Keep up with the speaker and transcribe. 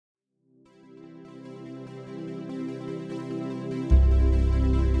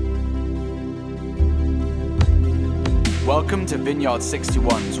Welcome to Vineyard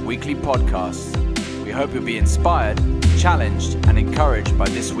 61's weekly podcast. We hope you'll be inspired, challenged, and encouraged by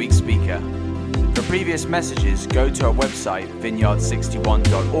this week's speaker. For previous messages, go to our website,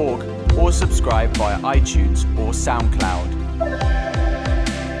 vineyard61.org, or subscribe via iTunes or SoundCloud.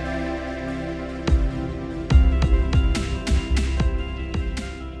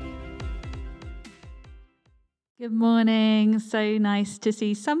 Good morning. So nice to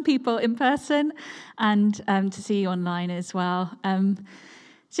see some people in person and to see you online as well.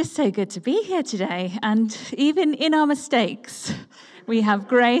 It's just so good to be here today. And even in our mistakes, we have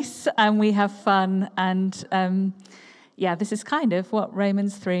grace and we have fun. And this is kind of what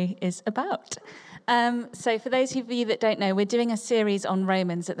Romans 3 is about. So for those of you that don't know, we're doing a series on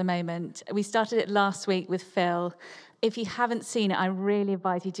Romans at the moment. We started it last week with Phil. If you haven't seen it, I really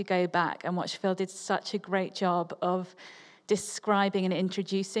invite you to go back and watch. Phil did such a great job of describing and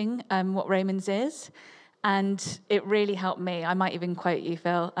introducing what Romans is, and it really helped me. I might even quote you,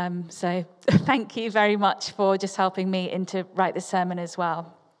 Phil. So thank you very much for just helping me to write the sermon as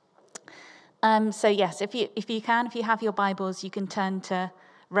well. So yes, if you have your Bibles, you can turn to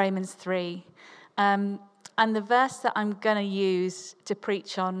Romans 3. And the verse that I'm going to use to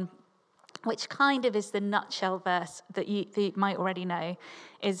preach on, which kind of is the nutshell verse that you might already know,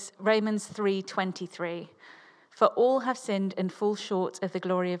 is Romans 3:23. For all have sinned and fall short of the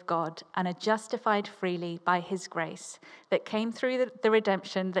glory of God and are justified freely by his grace that came through the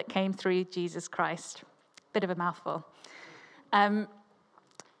redemption that came through Jesus Christ. Bit of a mouthful.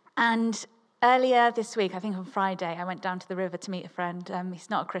 And earlier this week, I think on Friday, I went down to the river to meet a friend. He's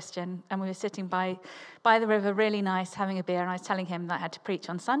not a Christian, and we were sitting by the river, really nice, having a beer, and I was telling him that I had to preach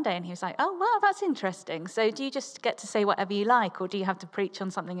on Sunday, and he was like, oh, wow, that's interesting. So do you just get to say whatever you like, or do you have to preach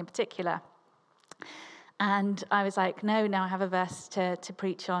on something in particular? And I was like, no, now I have a verse to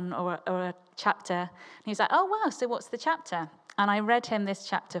preach on, or a chapter. And he was like, oh, wow, so what's the chapter? And I read him this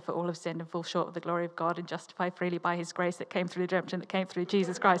chapter, for all have sinned and fall short of the glory of God and justified freely by his grace that came through redemption, that came through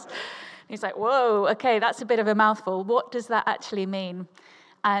Jesus Christ. And he's like, whoa, okay, that's a bit of a mouthful. What does that actually mean?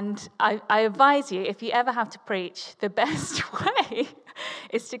 And I advise you, if you ever have to preach, the best way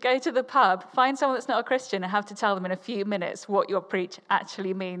is to go to the pub, find someone that's not a Christian, and have to tell them in a few minutes what your preach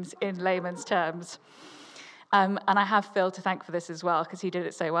actually means in layman's terms. And I have Phil to thank for this as well, because he did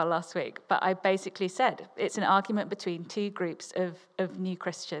it so well last week. But I basically said it's an argument between two groups of new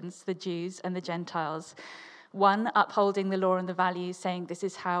Christians, the Jews and the Gentiles. One upholding the law and the values, saying this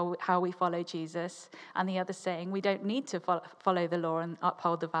is how we follow Jesus, and the other saying we don't need to follow the law and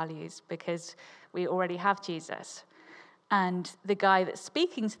uphold the values because we already have Jesus. And the guy that's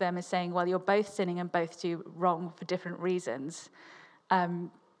speaking to them is saying, well, you're both sinning and both do wrong for different reasons. And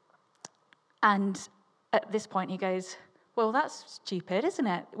at this point, he goes, well, that's stupid, isn't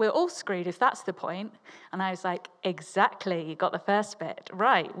it? We're all screwed if that's the point. And I was like, exactly, you got the first bit.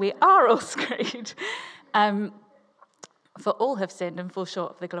 Right, we are all screwed. For all have sinned and fall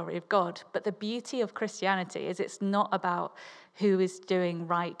short of the glory of God. But the beauty of Christianity is it's not about who is doing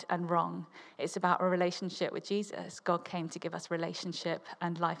right and wrong. It's about a relationship with Jesus. God came to give us relationship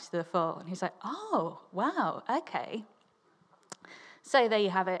and life to the full. And he's like, oh, wow, okay. So there you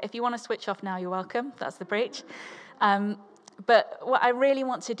have it. If you want to switch off now, you're welcome. That's the preach. But what I really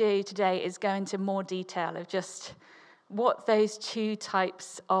want to do today is go into more detail of just what those two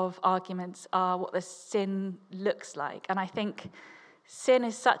types of arguments are, what the sin looks like. And I think sin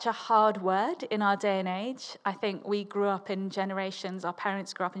is such a hard word in our day and age. I think we grew up in generations, our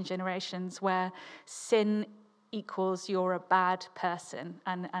parents grew up in generations where sin equals you're a bad person,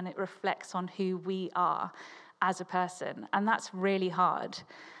 and it reflects on who we are as a person, and that's really hard.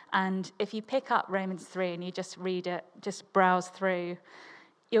 And if you pick up Romans 3 and you just read it, just browse through,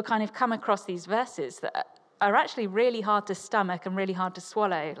 you'll kind of come across these verses that are actually really hard to stomach and really hard to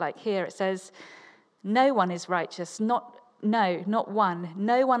swallow. Like here it says, no one is righteous, not one.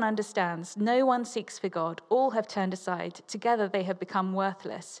 No one understands. No one seeks for God. All have turned aside. Together they have become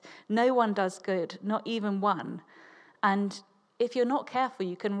worthless. No one does good, not even one. And if you're not careful,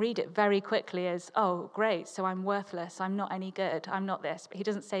 you can read it very quickly as, oh, great, so I'm worthless, I'm not any good, I'm not this. But he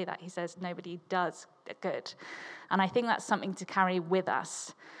doesn't say that. He says nobody does good. And I think that's something to carry with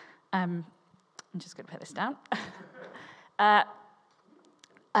us. I'm just going to put this down.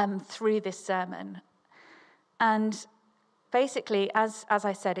 Through this sermon. And basically, as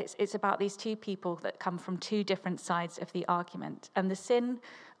I said, it's about these two people that come from two different sides of the argument. And the sin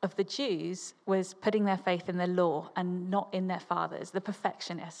of the Jews was putting their faith in the law and not in their fathers, the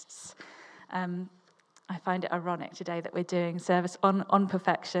perfectionists. I find it ironic today that we're doing service on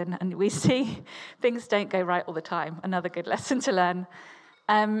perfection, and we see things don't go right all the time. Another good lesson to learn.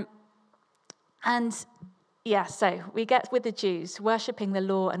 And Yeah, so we get with the Jews, worshipping the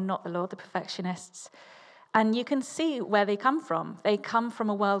law and not the law, the perfectionists. And you can see where they come from. They come from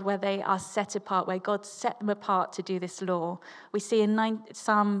a world where they are set apart, where God set them apart to do this law. We see in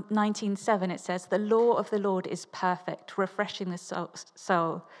Psalm 19:7, it says, "The law of the Lord is perfect, refreshing the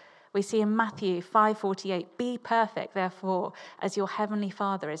soul." We see in Matthew 5:48, "Be perfect, therefore, as your heavenly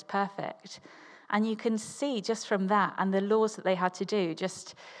Father is perfect." And you can see just from that and the laws that they had to do,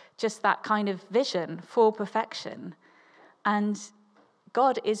 just that kind of vision for perfection. And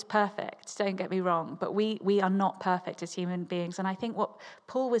God is perfect, don't get me wrong, but we are not perfect as human beings. And I think what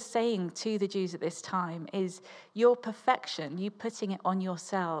Paul was saying to the Jews at this time is your perfection, you putting it on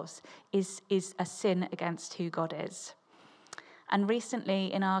yourselves, is a sin against who God is. And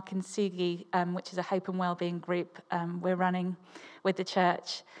recently in our Kintsugi, which is a hope and wellbeing group we're running with the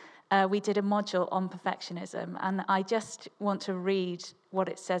church, we did a module on perfectionism, and I just want to read what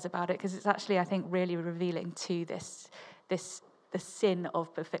it says about it, because it's actually, I think, really revealing to the sin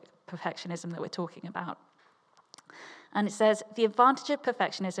of perfectionism that we're talking about. And it says, "The advantage of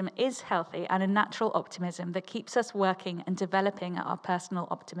perfectionism is healthy and a natural optimism that keeps us working and developing our personal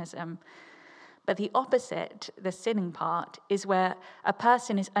optimism. But the opposite, the sinning part, is where a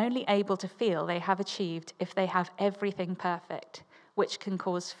person is only able to feel they have achieved if they have everything perfect, which can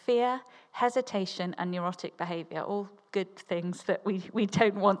cause fear, hesitation, and neurotic behavior," all good things that we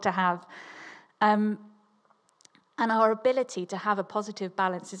don't want to have. And our ability to have a positive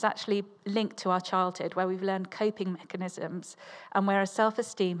balance is actually linked to our childhood, where we've learned coping mechanisms and where a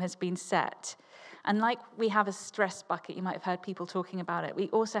self-esteem has been set. And like we have a stress bucket, you might have heard people talking about it, we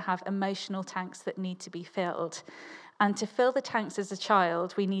also have emotional tanks that need to be filled. And to fill the tanks as a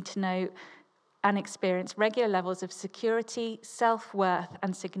child, we need to know and experience regular levels of security, self-worth,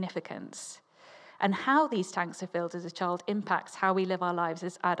 and significance. And how these tanks are filled as a child impacts how we live our lives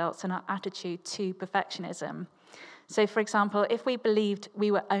as adults and our attitude to perfectionism. So, for example, if we believed we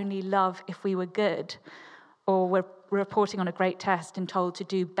were only loved if we were good, or were reporting on a great test and told to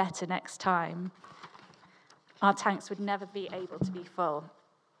do better next time, our tanks would never be able to be full.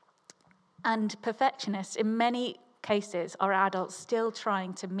 And perfectionists, in many cases, are adults still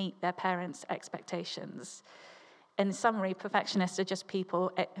trying to meet their parents' expectations. In summary, perfectionists are just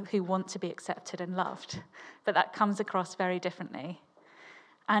people who want to be accepted and loved, but that comes across very differently.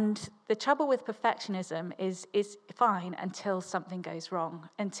 And the trouble with perfectionism is fine until something goes wrong,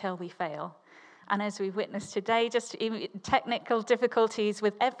 until we fail. And as we've witnessed today, just technical difficulties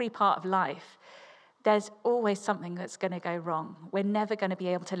with every part of life, there's always something that's going to go wrong. We're never going to be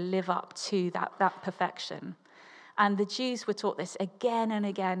able to live up to that perfection. And the Jews were taught this again and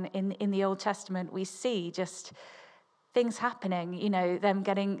again in the Old Testament. We see just things happening, them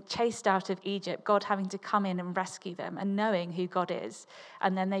getting chased out of Egypt, God having to come in and rescue them, and knowing who God is.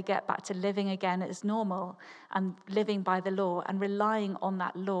 And then they get back to living again as normal and living by the law and relying on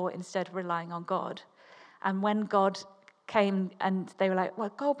that law instead of relying on God. And when God came and they were like, "Well,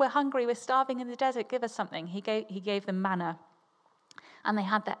 God, we're hungry, we're starving in the desert, give us something." He gave them manna. And they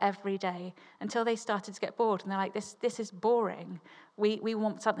had that every day until they started to get bored. And they're like, this is boring. We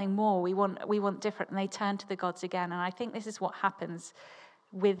want something more. We want different. And they turn to the gods again. And I think this is what happens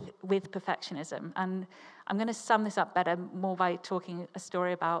with perfectionism. And I'm going to sum this up better more by talking a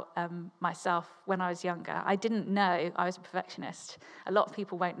story about myself when I was younger. I didn't know I was a perfectionist. A lot of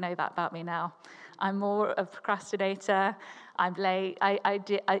people won't know that about me now. I'm more a procrastinator. I'm late.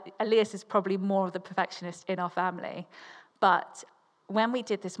 Elias is probably more of the perfectionist in our family. But when we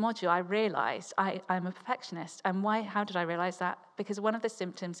did this module, I realized I'm a perfectionist. And why? How did I realize that? Because one of the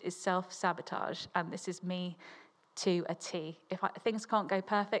symptoms is self-sabotage, and this is me to a T. If things can't go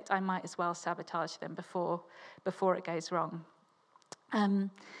perfect, I might as well sabotage them before it goes wrong. And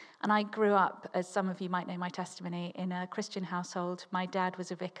I grew up, as some of you might know my testimony, in a Christian household. My dad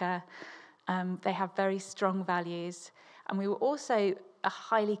was a vicar. They have very strong values. And we were also a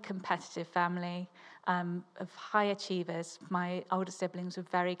highly competitive family. Of high achievers. My older siblings were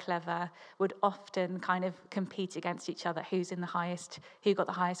very clever, would often kind of compete against each other, who got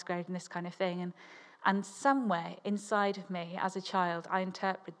the highest grade and this kind of thing. And somewhere inside of me as a child, I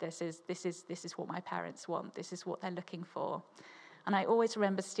interpret this as this is what my parents want, this is what they're looking for. And I always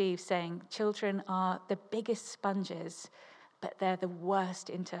remember Steve saying, children are the biggest sponges, but they're the worst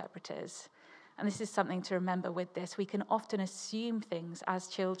interpreters. And this is something to remember with this. We can often assume things as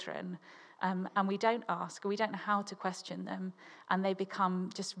children, and we don't ask, or we don't know how to question them, and they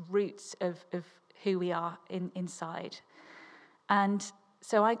become just roots of who we are inside. And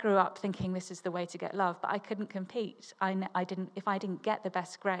so I grew up thinking this is the way to get love, but I couldn't compete. If I didn't get the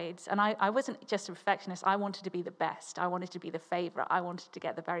best grades, and I wasn't just a perfectionist, I wanted to be the best. I wanted to be the favorite. I wanted to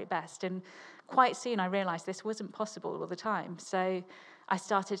get the very best. And quite soon I realized this wasn't possible all the time. So I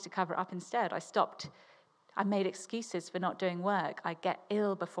started to cover it up instead. I made excuses for not doing work. I get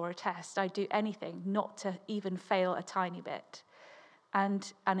ill before a test. I do anything not to even fail a tiny bit.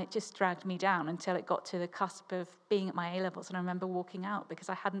 And it just dragged me down until it got to the cusp of being at my A-levels. And I remember walking out because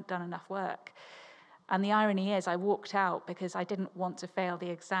I hadn't done enough work. And the irony is I walked out because I didn't want to fail the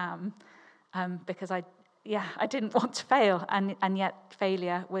exam, because I didn't want to fail. And yet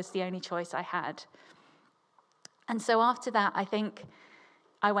failure was the only choice I had. And so after that, I think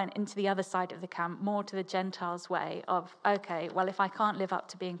I went into the other side of the camp, more to the Gentiles' way of, okay, well, if I can't live up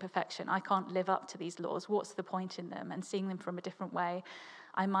to being perfection, I can't live up to these laws, what's the point in them? And seeing them from a different way,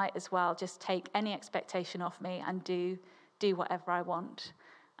 I might as well just take any expectation off me and do whatever I want.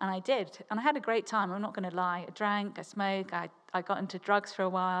 And I did. And I had a great time. I'm not going to lie. I drank, I smoked, I got into drugs for a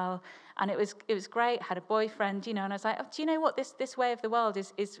while. And it was great. I had a boyfriend, and I was like, oh, do you know what? This way of the world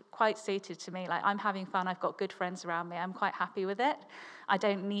is quite suited to me. Like, I'm having fun. I've got good friends around me. I'm quite happy with it. I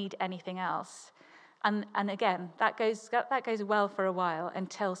don't need anything else. And again, that goes well for a while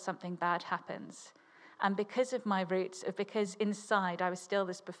until something bad happens. And because of my roots, because inside I was still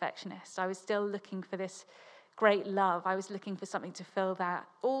this perfectionist, I was still looking for this great love. I was looking for something to fill that.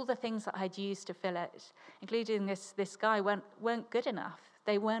 All the things that I'd used to fill it, including this guy, weren't good enough.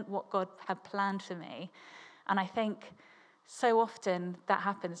 They weren't what God had planned for me. And I think so often that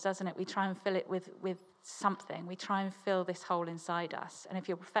happens, doesn't it? We try and fill it with something. We try and fill this hole inside us. And if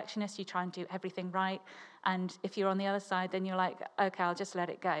you're a perfectionist, you try and do everything right. And if you're on the other side, then you're like, okay, I'll just let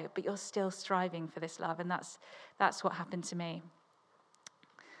it go. But you're still striving for this love. And that's what happened to me.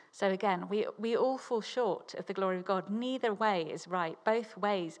 So again, we all fall short of the glory of God. Neither way is right. Both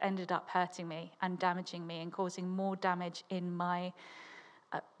ways ended up hurting me and damaging me and causing more damage in my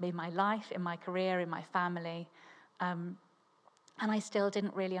life, in my career, in my family. And I still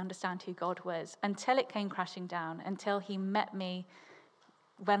didn't really understand who God was until it came crashing down, until he met me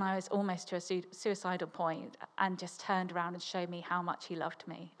when I was almost to a suicidal point and just turned around and showed me how much he loved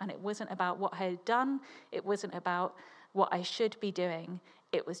me. And it wasn't about what I had done. It wasn't about what I should be doing.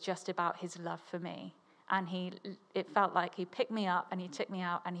 It was just about his love for me. And it felt like he picked me up and he took me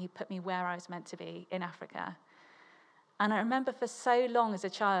out and he put me where I was meant to be, in Africa. And I remember for so long as a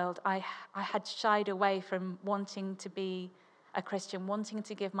child, I had shied away from wanting to be a Christian, wanting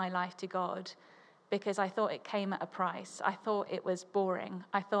to give my life to God, because I thought it came at a price. I thought it was boring.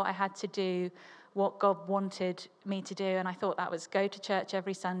 I thought I had to do what God wanted me to do. And I thought that was go to church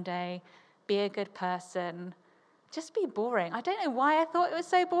every Sunday, be a good person, just be boring. I don't know why I thought it was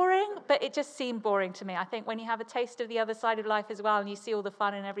so boring, but it just seemed boring to me. I think when you have a taste of the other side of life as well, and you see all the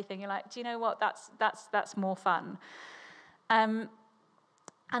fun and everything, you're like, do you know what? That's more fun. And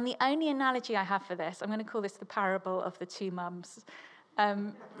the only analogy I have for this, I'm going to call this the parable of the two mums.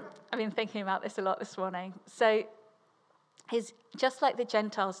 I've been thinking about this a lot this morning. So, just like the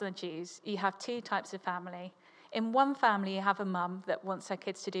Gentiles and the Jews, you have two types of family. In one family, you have a mum that wants her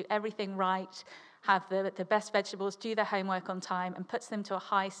kids to do everything right, have the best vegetables, do their homework on time, and puts them to a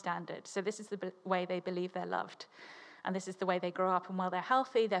high standard. So this is the way they believe they're loved. And this is the way they grow up. And while they're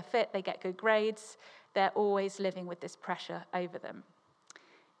healthy, they're fit, they get good grades, they're always living with this pressure over them.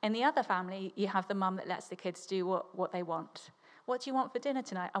 In the other family, you have the mum that lets the kids do what they want. What do you want for dinner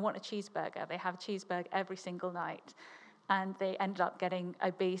tonight? I want a cheeseburger. They have a cheeseburger every single night. And they end up getting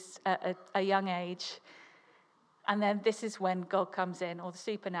obese at a young age. And then this is when God comes in, or the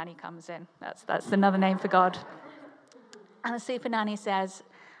super nanny comes in. That's another name for God. And the super nanny says,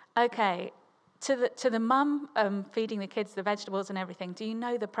 okay, to the mum feeding the kids the vegetables and everything, do you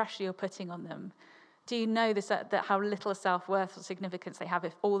know the pressure you're putting on them? Do you know that how little self-worth or significance they have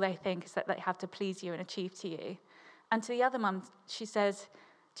if all they think is that they have to please you and achieve to you? And to the other mum, she says,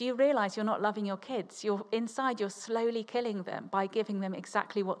 do you realize you're not loving your kids? You're slowly killing them by giving them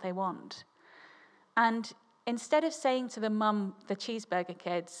exactly what they want. And instead of saying to the mum, the cheeseburger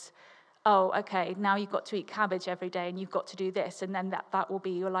kids, oh, okay, now you've got to eat cabbage every day and you've got to do this, and then that will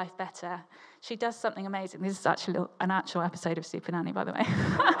be your life better, she does something amazing. This is actually an actual episode of Super Nanny, by the way.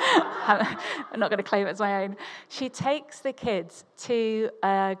 I'm not going to claim it as my own. She takes the kids to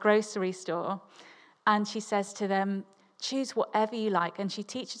a grocery store and she says to them, choose whatever you like. And she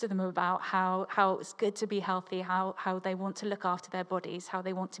teaches them about how it's good to be healthy, how they want to look after their bodies, how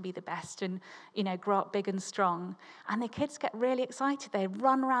they want to be the best and, grow up big and strong. And the kids get really excited. They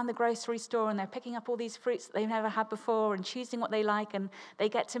run around the grocery store and they're picking up all these fruits that they've never had before and choosing what they like. And they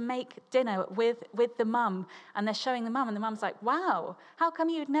get to make dinner with the mum. And they're showing the mum. And the mum's like, wow, how come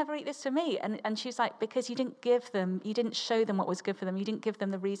you'd never eat this for me? And she's like, because you didn't show them what was good for them. You didn't give them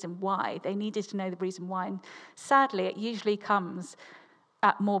the reason why. They needed to know the reason why. And sadly, it usually comes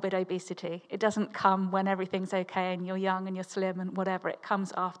at morbid obesity. It doesn't come when everything's okay and you're young and you're slim and whatever. It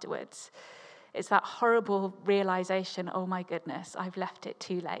comes afterwards. It's that horrible realization, oh my goodness, I've left it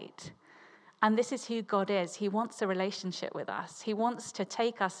too late. And this is who God is. He wants a relationship with us. He wants to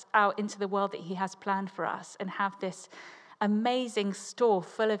take us out into the world that he has planned for us and have this amazing store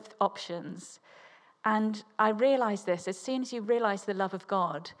full of options. And I realized this, as soon as you realize the love of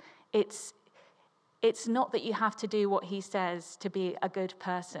God, it's not that you have to do what he says to be a good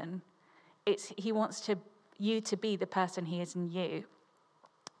person. He wants you to be the person he is in you.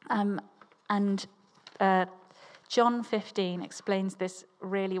 John 15 explains this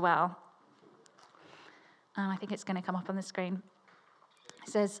really well. I think it's going to come up on the screen. It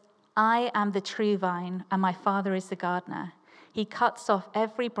says, I am the true vine, and my Father is the gardener. He cuts off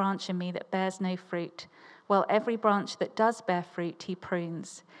every branch in me that bears no fruit, while every branch that does bear fruit he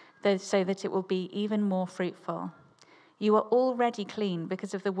prunes, so that it will be even more fruitful. You are already clean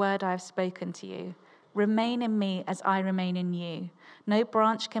because of the word I have spoken to you. Remain in me as I remain in you. No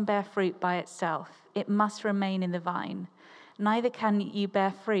branch can bear fruit by itself. It must remain in the vine. Neither can you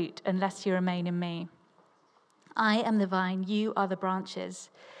bear fruit unless you remain in me. I am the vine, you are the branches.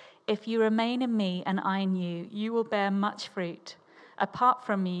 If you remain in me and I in you, you will bear much fruit. Apart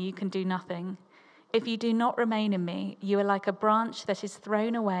from me, you can do nothing. If you do not remain in me, you are like a branch that is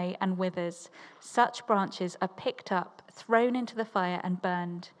thrown away and withers. Such branches are picked up, thrown into the fire, and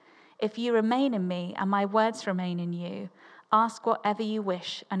burned. If you remain in me and my words remain in you, ask whatever you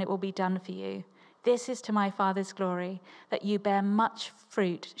wish, and it will be done for you. This is to my Father's glory, that you bear much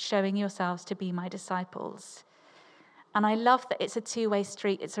fruit, showing yourselves to be my disciples. And I love that it's a two-way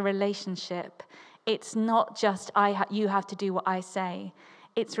street. It's a relationship. It's not just you have to do what I say.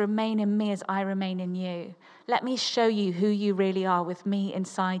 It's remain in me as I remain in you. Let me show you who you really are with me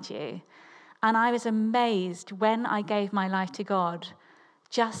inside you. And I was amazed when I gave my life to God,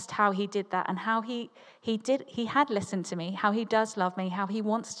 just how he did that and how he had listened to me, how he does love me, how he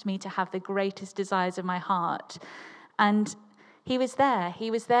wants me to have the greatest desires of my heart. And he was there. He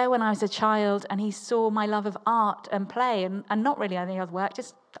was there when I was a child, and he saw my love of art and play, and not really any other work.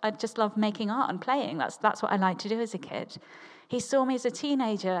 I just love making art and playing. That's what I liked to do as a kid. He saw me as a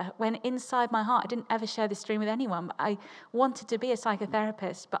teenager when inside my heart I didn't ever share this dream with anyone. I wanted to be a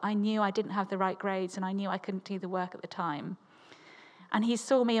psychotherapist, but I knew I didn't have the right grades, and I knew I couldn't do the work at the time. And he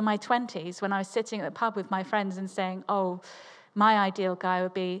saw me in my 20s when I was sitting at the pub with my friends and saying, oh, my ideal guy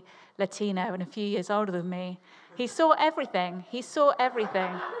would be Latino and a few years older than me. He saw everything. He saw everything.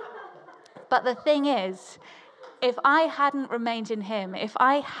 But the thing is, if I hadn't remained in him, if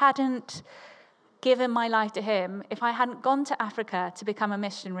I hadn't given my life to him, if I hadn't gone to Africa to become a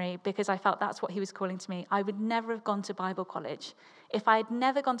missionary because I felt that's what he was calling to me, I would never have gone to Bible college. If I had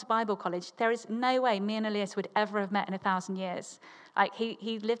never gone to Bible college, there is no way me and Elias would ever have met in 1,000 years. Like,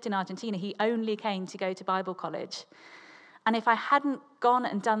 he lived in Argentina. He only came to go to Bible college. And if I hadn't gone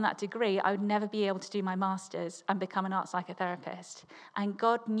and done that degree, I would never be able to do my master's and become an art psychotherapist. And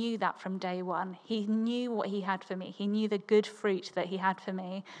God knew that from day one. He knew what he had for me. He knew the good fruit that he had for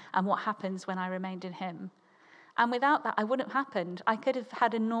me and what happens when I remained in him. And without that, I wouldn't have happened. I could have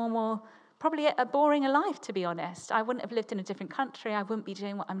had a normal, probably a boring life, to be honest. I wouldn't have lived in a different country. I wouldn't be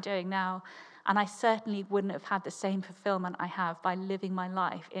doing what I'm doing now. And I certainly wouldn't have had the same fulfillment I have by living my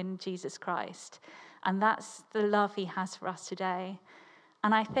life in Jesus Christ. And that's the love he has for us today.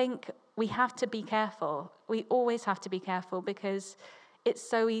 And I think we have to be careful. We always have to be careful because it's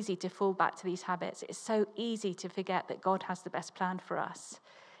so easy to fall back to these habits. It's so easy to forget that God has the best plan for us.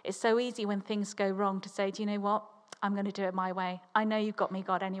 It's so easy when things go wrong to say, do you know what? I'm going to do it my way. I know you've got me,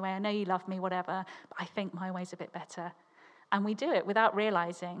 God, anyway. I know you love me, whatever. But I think my way's a bit better. And we do it without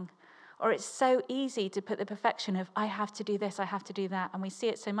realizing. Or it's so easy to put the perfection of, I have to do this, I have to do that. And we see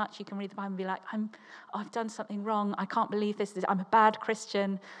it so much, you can read the Bible and be like, I've done something wrong. I can't believe this. I'm a bad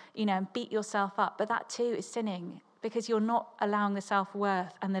Christian, and beat yourself up. But that too is sinning because you're not allowing the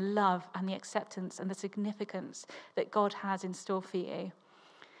self-worth and the love and the acceptance and the significance that God has in store for you.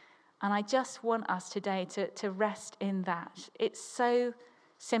 And I just want us today to rest in that. It's so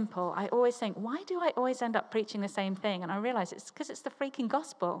simple. I always think, why do I always end up preaching the same thing? And I realize it's because it's the freaking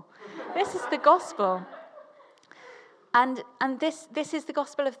gospel. This is the gospel. And this is the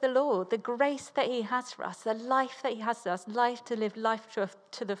gospel of the Lord, the grace that he has for us, the life that he has for us, life to live, life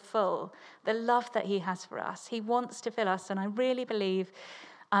to the full, the love that he has for us. He wants to fill us, and I really believe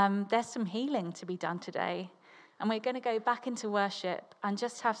there's some healing to be done today. And we're going to go back into worship and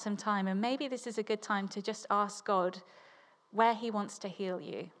just have some time, and maybe this is a good time to just ask God where he wants to heal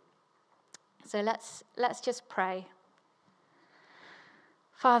you. So let's just pray.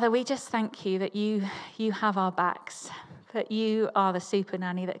 Father, we just thank you that you have our backs, that you are the super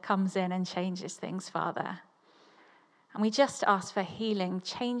nanny that comes in and changes things, Father. And we just ask for healing,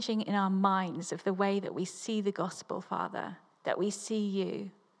 changing in our minds of the way that we see the gospel, Father, that we see you.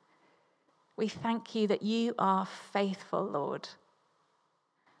 We thank you that you are faithful, Lord.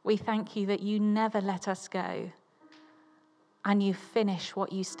 We thank you that you never let us go and you finish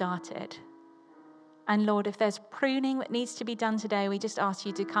what you started. And Lord, if there's pruning that needs to be done today, we just ask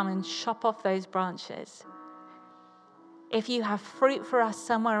you to come and chop off those branches. If you have fruit for us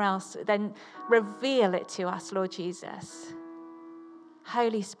somewhere else, then reveal it to us, Lord Jesus.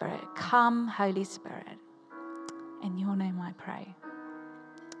 Holy Spirit, come, Holy Spirit. In your name I pray.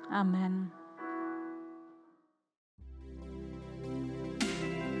 Amen.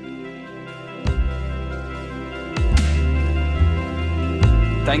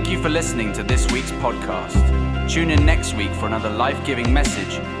 Thank you for listening to this week's podcast. Tune in next week for another life-giving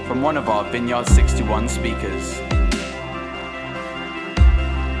message from one of our Vineyard 61 speakers.